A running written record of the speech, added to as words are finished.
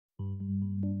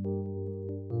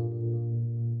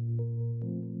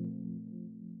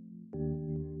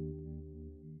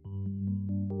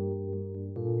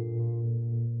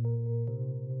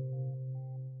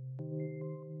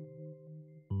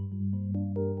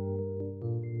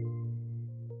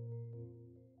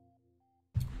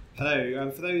Hello,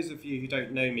 for those of you who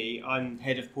don't know me, I'm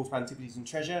Head of Portable Antiquities and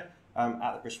Treasure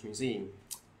at the British Museum.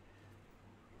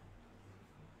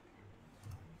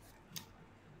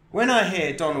 When I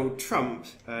hear Donald Trump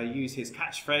use his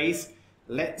catchphrase,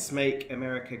 "Let's make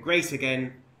America great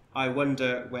again," I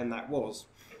wonder when that was.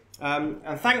 And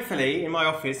thankfully, in my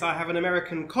office, I have an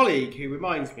American colleague who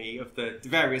reminds me of the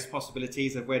various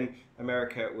possibilities of when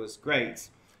America was great.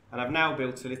 And I've now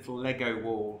built a little Lego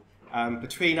wall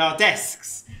between our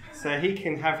desks, so he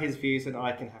can have his views and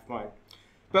I can have mine.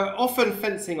 But often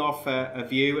fencing off a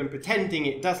view and pretending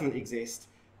it doesn't exist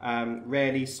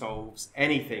rarely solves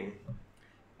anything.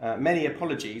 Many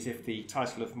apologies if the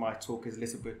title of my talk is a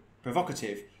little bit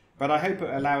provocative, but I hope it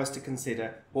will allow us to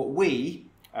consider what we,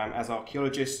 as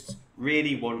archaeologists,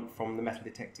 really want from the metal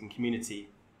detecting community,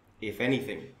 if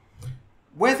anything.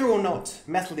 Whether or not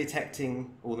metal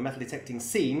detecting or the metal detecting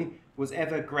scene was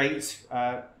ever great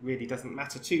really doesn't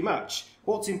matter too much.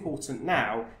 What's important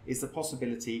now is the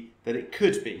possibility that it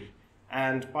could be,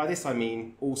 and by this I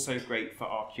mean also great for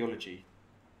archaeology.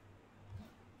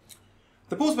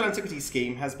 The Portable Antiquities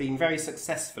Scheme has been very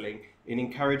successful in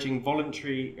encouraging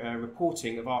voluntary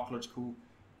reporting of archaeological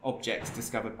objects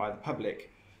discovered by the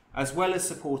public, as well as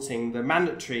supporting the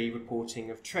mandatory reporting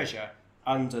of treasure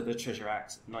under the Treasure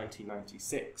Act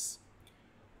 1996.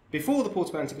 Before the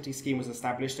Portable Antiquities Scheme was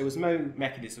established, there was no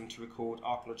mechanism to record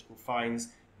archaeological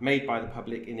finds made by the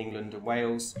public in England and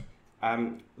Wales,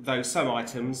 though some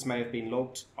items may have been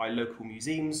logged by local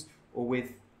museums or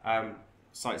with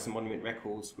sites and monument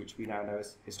records, which we now know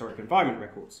as historic environment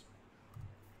records.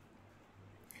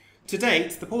 To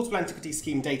date, the Portable Antiquities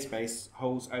Scheme database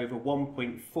holds over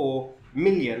 1.4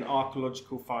 million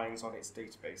archaeological finds on its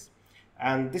database.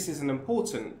 And this is an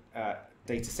important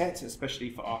data set,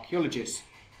 especially for archaeologists,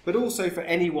 but also for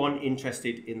anyone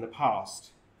interested in the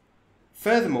past.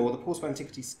 Furthermore, the Portable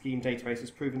Antiquities Scheme database has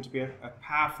proven to be a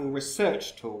powerful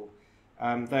research tool,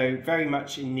 though very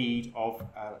much in need of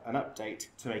an update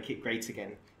to make it great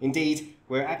again. Indeed,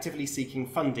 we're actively seeking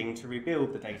funding to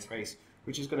rebuild the database,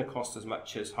 which is going to cost as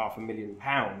much as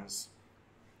 £500,000.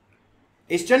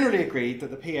 It's generally agreed that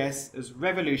the PS has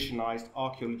revolutionised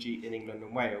archaeology in England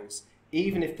and Wales,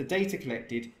 even if the data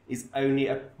collected is only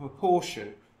a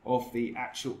proportion of the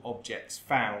actual objects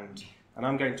found. And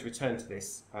I'm going to return to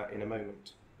this in a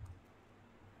moment.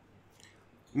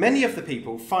 Many of the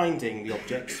people finding the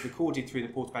objects recorded through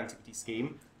the Portable Antiquities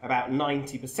Scheme, about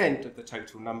 90% of the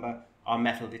total number, are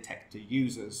metal detector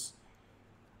users.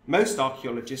 Most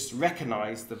archaeologists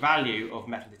recognise the value of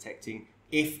metal detecting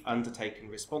if undertaken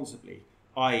responsibly,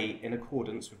 i.e. in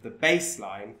accordance with the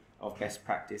baseline of best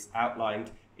practice outlined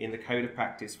in the Code of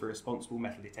Practice for Responsible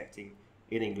Metal Detecting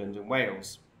in England and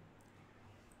Wales.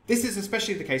 This is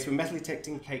especially the case when metal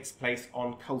detecting takes place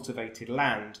on cultivated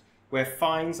land, where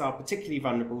finds are particularly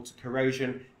vulnerable to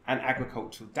corrosion and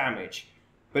agricultural damage.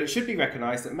 But it should be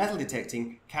recognised that metal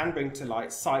detecting can bring to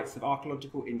light sites of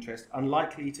archaeological interest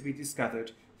unlikely to be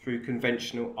discovered through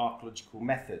conventional archaeological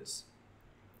methods.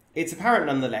 It's apparent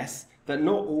nonetheless that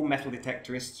not all metal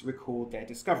detectorists record their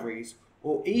discoveries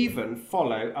or even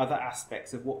follow other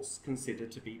aspects of what's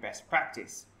considered to be best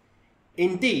practice.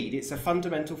 Indeed, it's a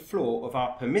fundamental flaw of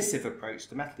our permissive approach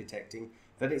to metal detecting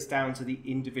that it's down to the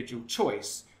individual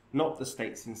choice, not the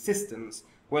state's insistence,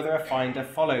 whether a finder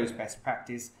follows best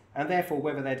practice and therefore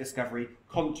whether their discovery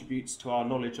contributes to our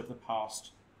knowledge of the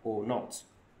past or not.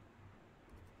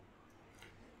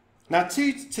 Now,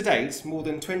 to date, more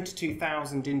than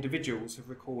 22,000 individuals have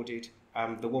recorded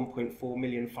the 1.4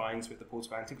 million finds with the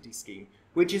Portable Antiquities Scheme,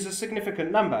 which is a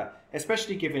significant number,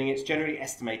 especially given it's generally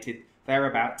estimated there are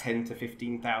about 10 to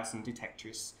 15,000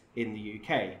 detectorists in the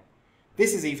UK.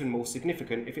 This is even more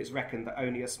significant if it's reckoned that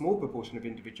only a small proportion of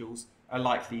individuals are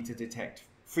likely to detect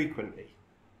frequently.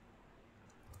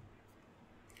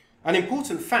 An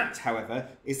important fact, however,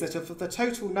 is that of the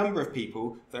total number of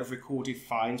people that have recorded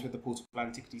finds with the Portable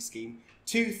Antiquities Scheme,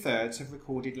 2/3 have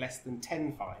recorded less than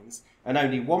 10 finds, and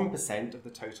only 1% of the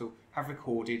total have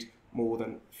recorded more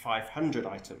than 500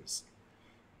 items.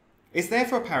 It's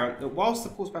therefore apparent that whilst the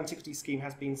Portable Antiquities Scheme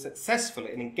has been successful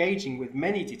in engaging with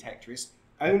many detectorists,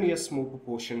 only a small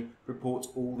proportion report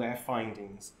all their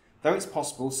findings. Though it's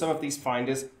possible some of these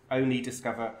finders only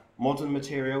discover modern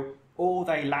material or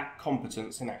they lack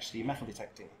competence in actually metal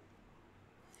detecting.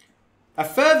 A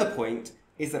further point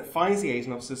is that finds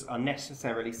liaison officers are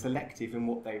necessarily selective in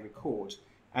what they record,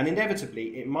 and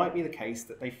inevitably it might be the case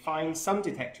that they find some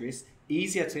detectorists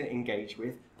easier to engage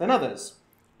with than others.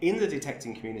 In the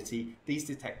detecting community, these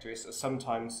detectorists are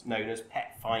sometimes known as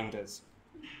pet finders.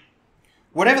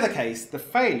 Whatever the case, the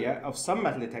failure of some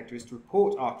metal detectorists to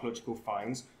report archaeological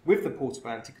finds with the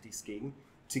Portable Antiquities Scheme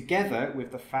together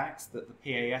with the fact that the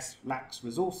PAS lacks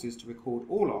resources to record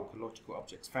all archaeological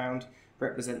objects found,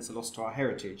 represents a loss to our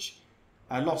heritage,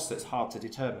 a loss that's hard to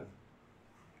determine.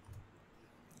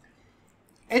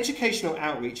 Educational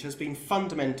outreach has been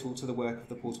fundamental to the work of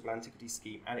the Portable Antiquities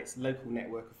Scheme and its local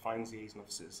network of Finds Liaison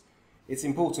Officers. It's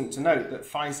important to note that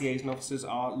Finds Liaison Officers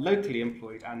are locally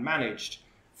employed and managed,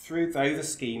 though the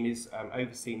scheme is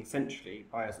overseen centrally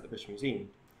by us at the British Museum.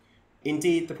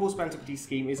 Indeed, the Portable Antiquities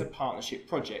Scheme is a partnership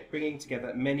project bringing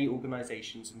together many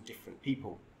organisations and different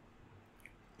people.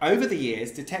 Over the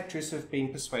years, detectorists have been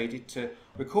persuaded to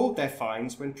record their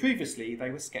finds when previously they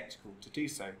were sceptical to do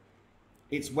so.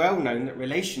 It's well known that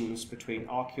relations between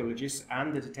archaeologists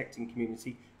and the detecting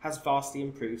community has vastly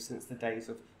improved since the days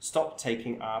of Stop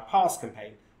Taking Our Past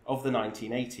campaign of the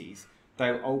 1980s,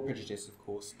 though old prejudice, of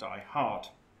course, die hard.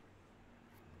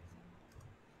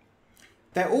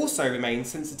 There also remain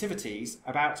sensitivities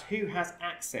about who has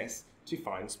access to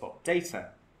find spot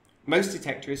data. Most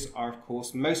detectorists are, of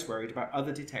course, most worried about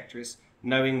other detectorists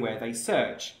knowing where they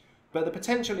search, but the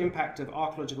potential impact of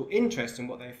archaeological interest in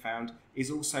what they have found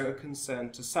is also a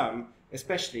concern to some,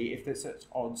 especially if it's at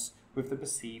odds with the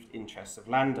perceived interests of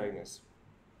landowners.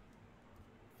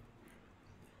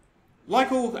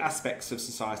 Like all aspects of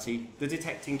society, the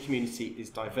detecting community is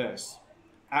diverse.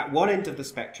 At one end of the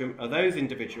spectrum are those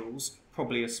individuals,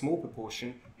 probably a small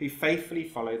proportion, who faithfully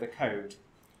follow the code.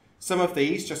 Some of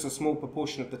these, just a small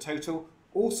proportion of the total,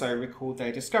 also record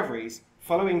their discoveries,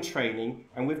 following training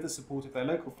and with the support of their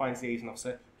local Finds Liaison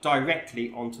Officer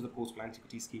directly onto the Portable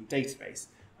Antiquities Scheme database,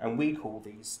 and we call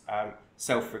these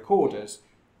self-recorders.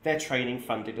 Their training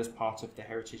funded as part of the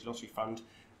Heritage Lottery Fund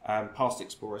Past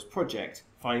Explorers project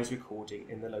finds recording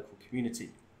in the local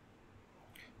community.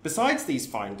 Besides these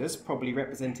finders, probably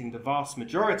representing the vast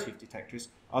majority of detectorists,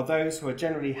 are those who are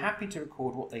generally happy to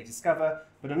record what they discover,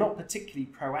 but are not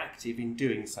particularly proactive in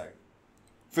doing so.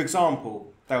 For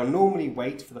example, they will normally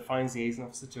wait for the Finds Liaison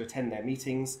Officer to attend their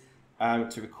meetings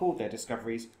to record their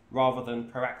discoveries, rather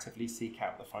than proactively seek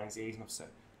out the Finds Liaison Officer,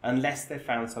 unless they've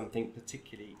found something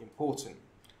particularly important.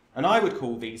 And I would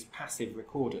call these passive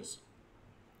recorders.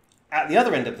 At the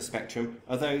other end of the spectrum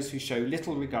are those who show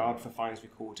little regard for finds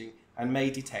recording and may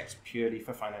detect purely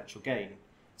for financial gain.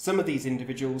 Some of these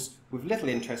individuals, with little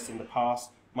interest in the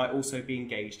past, might also be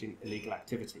engaged in illegal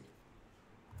activity.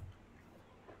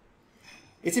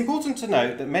 It's important to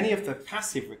note that many of the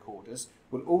passive recorders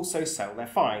will also sell their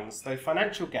finds, though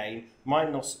financial gain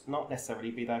might not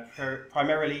necessarily be their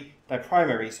primary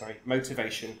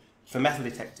motivation for metal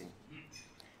detecting.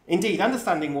 Indeed,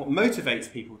 understanding what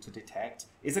motivates people to detect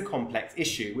is a complex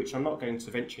issue, which I'm not going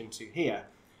to venture into here.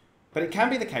 But it can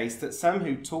be the case that some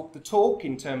who talk the talk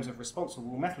in terms of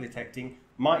responsible metal detecting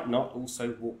might not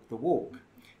also walk the walk.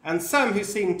 And some who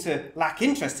seem to lack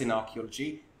interest in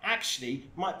archaeology actually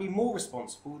might be more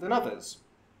responsible than others.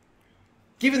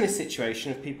 Given this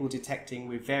situation of people detecting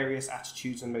with various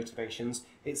attitudes and motivations,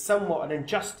 it's somewhat an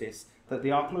injustice that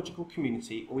the archaeological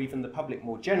community, or even the public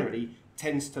more generally,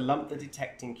 tends to lump the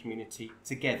detecting community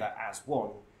together as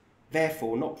one,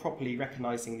 therefore not properly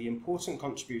recognising the important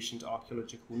contribution to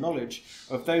archaeological knowledge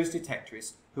of those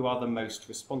detectorists who are the most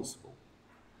responsible.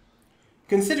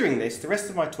 Considering this, the rest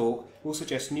of my talk will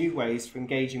suggest new ways for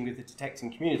engaging with the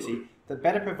detecting community that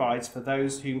better provides for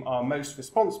those whom are most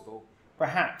responsible,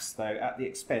 perhaps, though, at the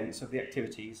expense of the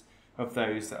activities of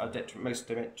those that are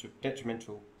most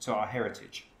detrimental to our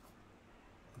heritage.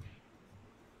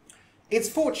 It's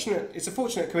a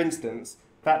fortunate coincidence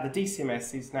that the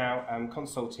DCMS is now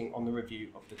consulting on the review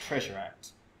of the Treasure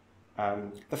Act.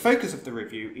 The focus of the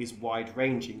review is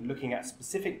wide-ranging, looking at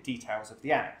specific details of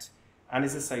the Act and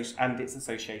its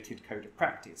associated code of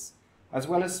practice, as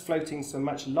well as floating some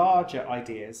much larger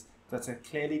ideas that are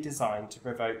clearly designed to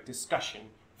provoke discussion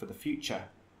for the future.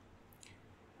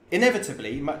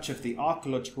 Inevitably, much of the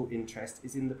archaeological interest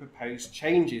is in the proposed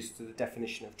changes to the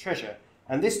definition of treasure,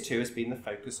 and this too has been the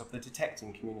focus of the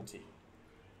detecting community.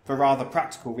 For rather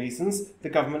practical reasons, the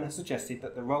government has suggested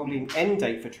that the rolling end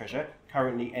date for treasure,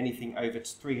 currently anything over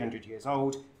 300 years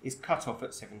old, is cut off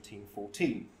at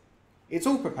 1714. It's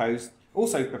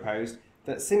also proposed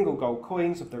that single gold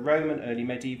coins of the Roman early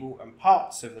medieval and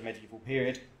parts of the medieval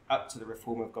period, up to the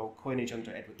reform of gold coinage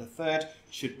under Edward III,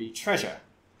 should be treasure.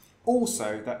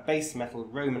 Also, that base metal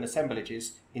Roman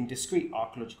assemblages in discrete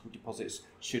archaeological deposits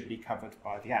should be covered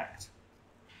by the Act.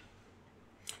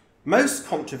 Most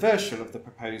controversial of the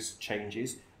proposed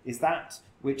changes is that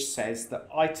which says that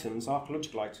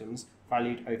archaeological items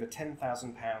valued over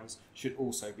 £10,000 should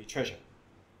also be treasure.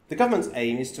 The government's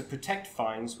aim is to protect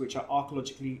finds which are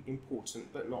archaeologically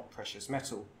important but not precious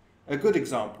metal. A good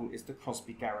example is the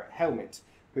Crosby Garrett helmet,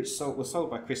 which was sold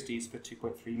by Christie's for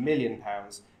 £2.3 million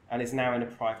and is now in a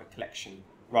private collection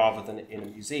rather than in a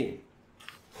museum.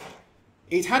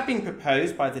 It had been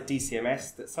proposed by the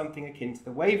DCMS that something akin to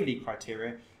the Waverley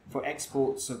criteria for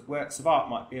exports of works of art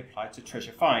might be applied to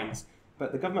treasure finds,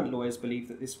 but the government lawyers believed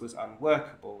that this was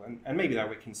unworkable, and maybe they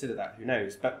would consider that, who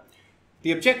knows. But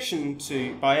the objection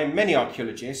by many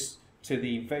archaeologists to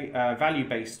the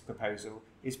value-based proposal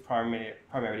is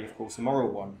primarily, of course, a moral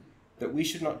one, that we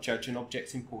should not judge an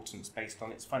object's importance based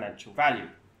on its financial value.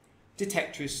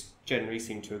 Detectorists generally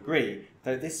seem to agree,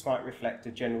 though this might reflect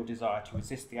a general desire to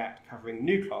resist the Act covering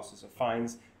new classes of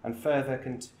finds and further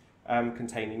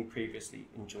containing previously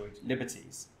enjoyed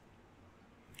liberties.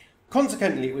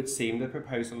 Consequently, it would seem the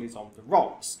proposal is on the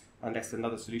rocks, unless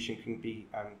another solution can be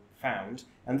found,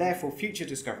 and therefore future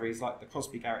discoveries like the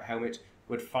Crosby Garrett helmet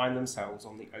would find themselves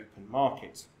on the open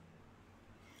market.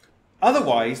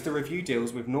 Otherwise, the review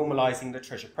deals with normalising the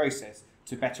treasure process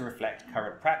to better reflect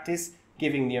current practice,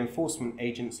 giving the enforcement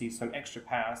agencies some extra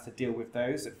powers to deal with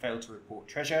those that fail to report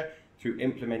treasure through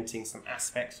implementing some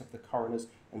aspects of the Coroners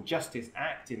and Justice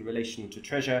Act in relation to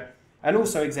treasure, and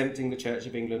also exempting the Church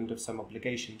of England of some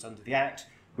obligations under the Act,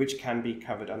 which can be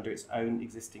covered under its own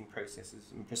existing processes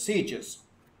and procedures.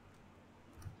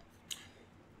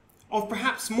 Of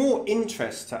perhaps more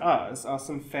interest to us are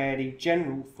some fairly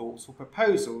general thoughts or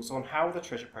proposals on how the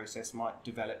treasure process might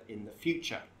develop in the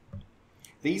future.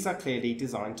 These are clearly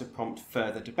designed to prompt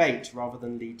further debate rather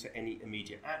than lead to any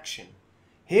immediate action.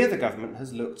 Here the government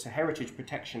has looked to heritage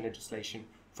protection legislation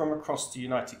from across the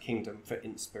United Kingdom for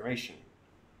inspiration.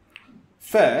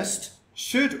 First,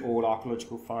 should all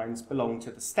archaeological finds belong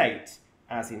to the state,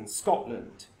 as in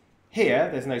Scotland? Here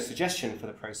there's no suggestion for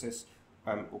the process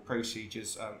or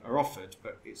procedures are offered,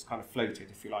 but it's kind of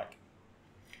floated, if you like.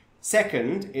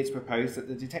 Second, it's proposed that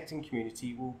the detecting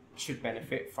community should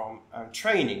benefit from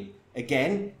training.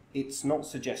 Again, it's not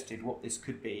suggested what this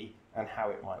could be and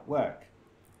how it might work.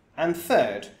 And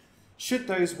third, should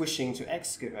those wishing to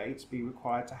excavate be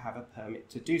required to have a permit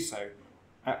to do so,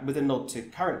 with a nod to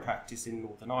current practice in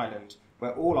Northern Ireland,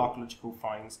 where all archaeological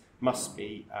finds must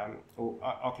be, or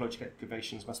archaeological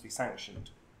excavations must be sanctioned.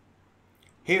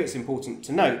 Here it's important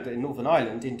to note that in Northern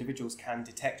Ireland, individuals can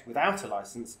detect without a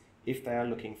licence if they are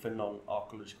looking for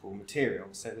non-archaeological material,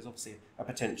 so there's obviously a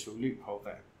potential loophole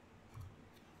there.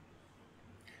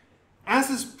 As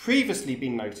has previously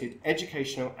been noted,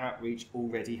 educational outreach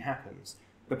already happens.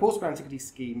 The Portable Antiquities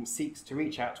Scheme seeks to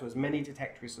reach out to as many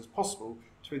detectorists as possible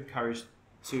to encourage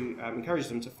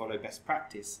them to follow best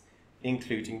practice,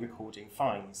 including recording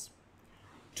finds.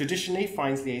 Traditionally,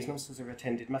 finds liaison officers have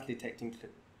attended metal detecting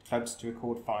clubs to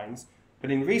record finds,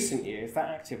 but in recent years that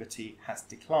activity has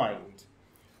declined.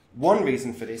 One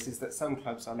reason for this is that some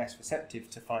clubs are less receptive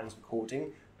to finds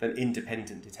recording than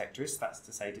independent detectorists, that's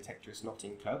to say detectorists not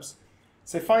in clubs.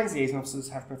 So finds liaison officers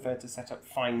have preferred to set up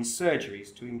finds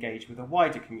surgeries to engage with a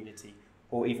wider community,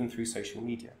 or even through social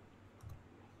media.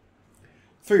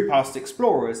 Through past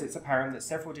explorers, it's apparent that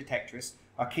several detectorists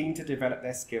are keen to develop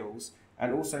their skills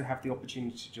and also have the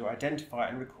opportunity to identify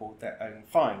and record their own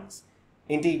finds.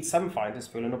 Indeed, some finders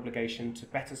feel an obligation to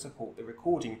better support the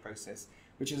recording process,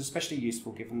 which is especially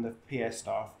useful given the PA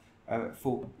staff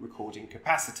full recording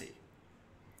capacity.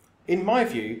 In my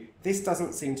view, this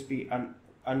doesn't seem to be an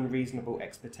unreasonable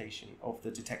expectation of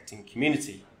the detecting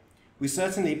community. We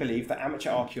certainly believe that amateur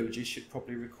archaeologists should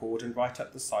probably record and write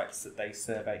up the sites that they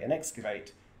survey and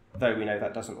excavate, though we know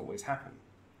that doesn't always happen.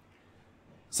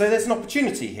 So there's an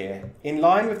opportunity here, in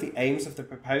line with the aims of the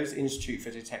proposed Institute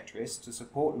for Detectorists to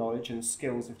support knowledge and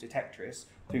skills of detectorists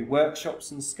through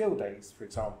workshops and skill days, for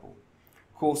example.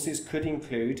 Courses could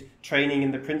include training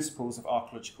in the principles of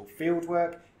archaeological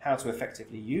fieldwork, how to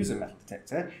effectively use a metal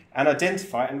detector, and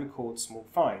identify and record small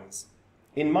finds.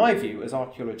 In my view, as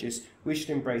archaeologists, we should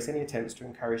embrace any attempts to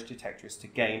encourage detectorists to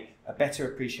gain a better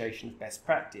appreciation of best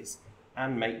practice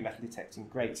and make metal detecting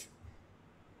great.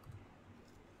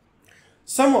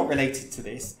 Somewhat related to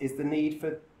this is the need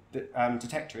for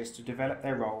detectorists to develop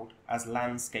their role as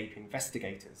landscape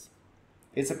investigators.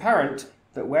 It's apparent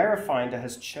that where a finder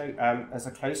has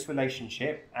a close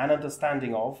relationship and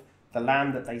understanding of the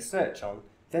land that they search on,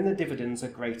 then the dividends are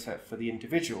greater for the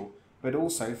individual, but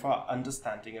also for our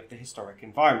understanding of the historic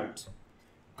environment.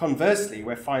 Conversely,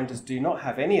 where finders do not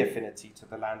have any affinity to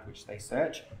the land which they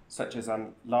search, such as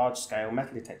on large-scale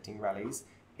metal detecting rallies,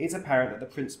 it's apparent that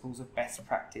the principles of best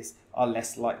practice are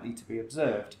less likely to be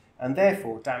observed, and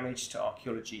therefore damage to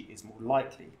archaeology is more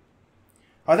likely.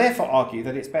 I therefore argue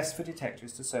that it's best for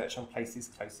detectorists to search on places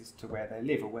closest to where they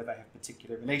live or where they have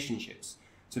particular relationships,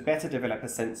 to better develop a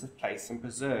sense of place and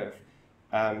preserve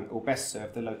or best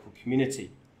serve the local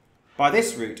community. By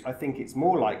this route, I think it's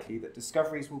more likely that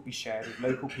discoveries will be shared with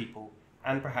local people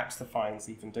and perhaps the finds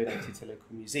even donated to local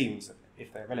museums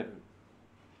if they're relevant.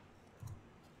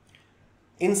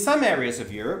 In some areas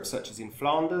of Europe, such as in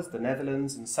Flanders, the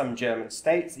Netherlands and some German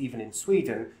states, even in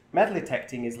Sweden, metal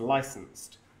detecting is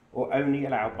licensed or only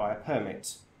allowed by a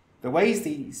permit. The ways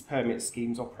these permit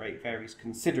schemes operate varies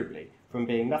considerably, from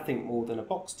being nothing more than a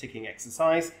box-ticking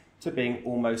exercise to being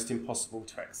almost impossible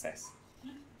to access.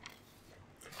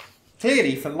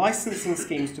 Clearly, for licensing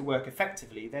schemes to work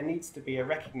effectively, there needs to be a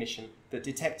recognition that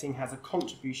detecting has a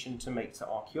contribution to make to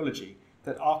archaeology,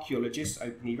 that archaeologists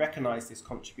openly recognise this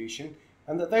contribution,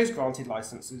 and that those granted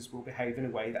licenses will behave in a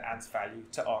way that adds value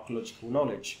to archaeological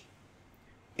knowledge.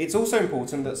 It's also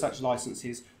important that such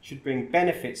licenses should bring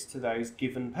benefits to those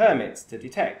given permits to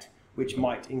detect, which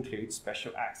might include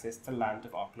special access to land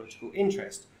of archaeological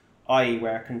interest, i.e.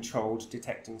 where a controlled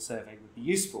detecting survey would be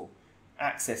useful,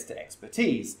 access to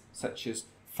expertise, such as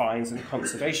finds and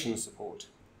conservation support,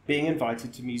 being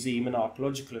invited to museum and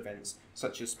archaeological events,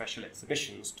 such as special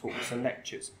exhibitions, talks and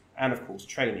lectures, and of course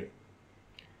training.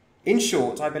 In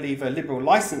short, I believe a liberal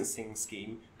licensing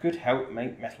scheme could help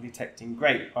make metal detecting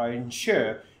great by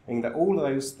ensuring that all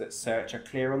those that search are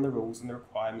clear on the rules and the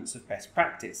requirements of best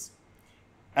practice,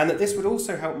 and that this would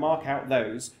also help mark out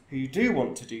those who do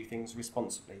want to do things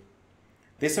responsibly.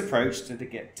 This approach,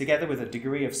 together with a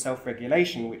degree of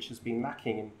self-regulation which has been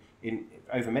lacking in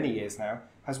over many years now,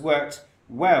 has worked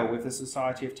well with the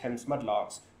Society of Thames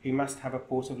Mudlarks, who must have a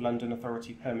Port of London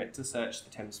Authority permit to search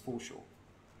the Thames foreshore.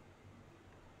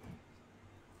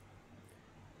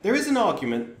 There is an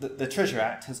argument that the Treasure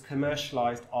Act has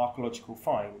commercialised archaeological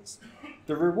finds.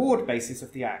 The reward basis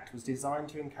of the Act was designed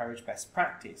to encourage best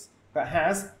practice, but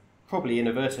has, probably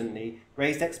inadvertently,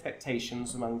 raised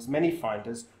expectations amongst many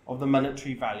finders of the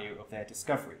monetary value of their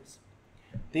discoveries.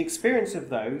 The experience of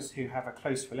those who have a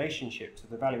close relationship to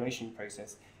the valuation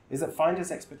process is that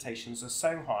finders' expectations are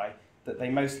so high that they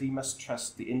mostly must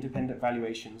trust the independent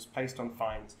valuations placed on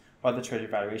finds by the Treasure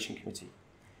Valuation Committee.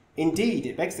 Indeed,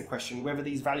 it begs the question whether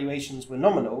these valuations were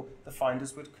nominal, the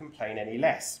finders would complain any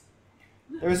less.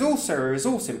 There is also a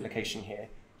resource implication here,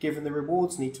 given the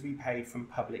rewards need to be paid from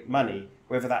public money,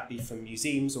 whether that be from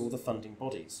museums or the funding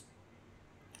bodies.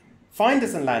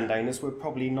 Finders and landowners would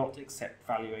probably not accept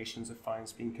valuations of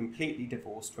finds being completely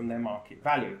divorced from their market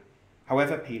value,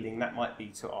 however appealing that might be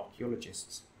to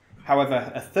archaeologists.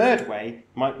 However, a third way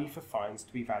might be for finds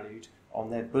to be valued on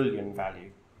their bullion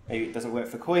value. Maybe it doesn't work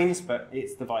for coins, but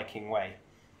it's the Viking way.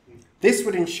 This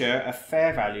would ensure a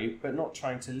fair value, but not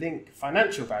trying to link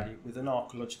financial value with an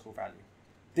archaeological value.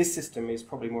 This system is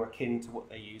probably more akin to what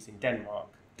they use in Denmark,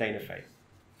 Danafay.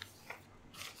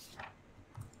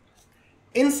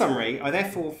 In summary, I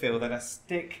therefore feel that a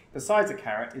stick besides a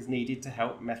carrot is needed to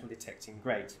help metal detecting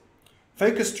great.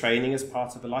 Focused training as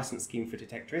part of a license scheme for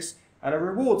detectorists, and a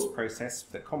rewards process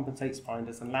that compensates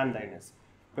finders and landowners,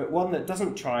 but one that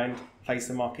doesn't try and place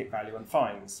a market value on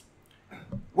finds.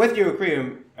 Whether you agree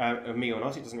with me or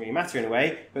not, it doesn't really matter in a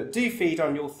way, but do feed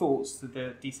on your thoughts to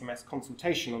the DCMS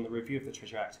consultation on the review of the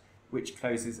Treasure Act, which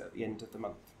closes at the end of the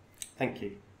month. Thank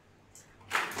you.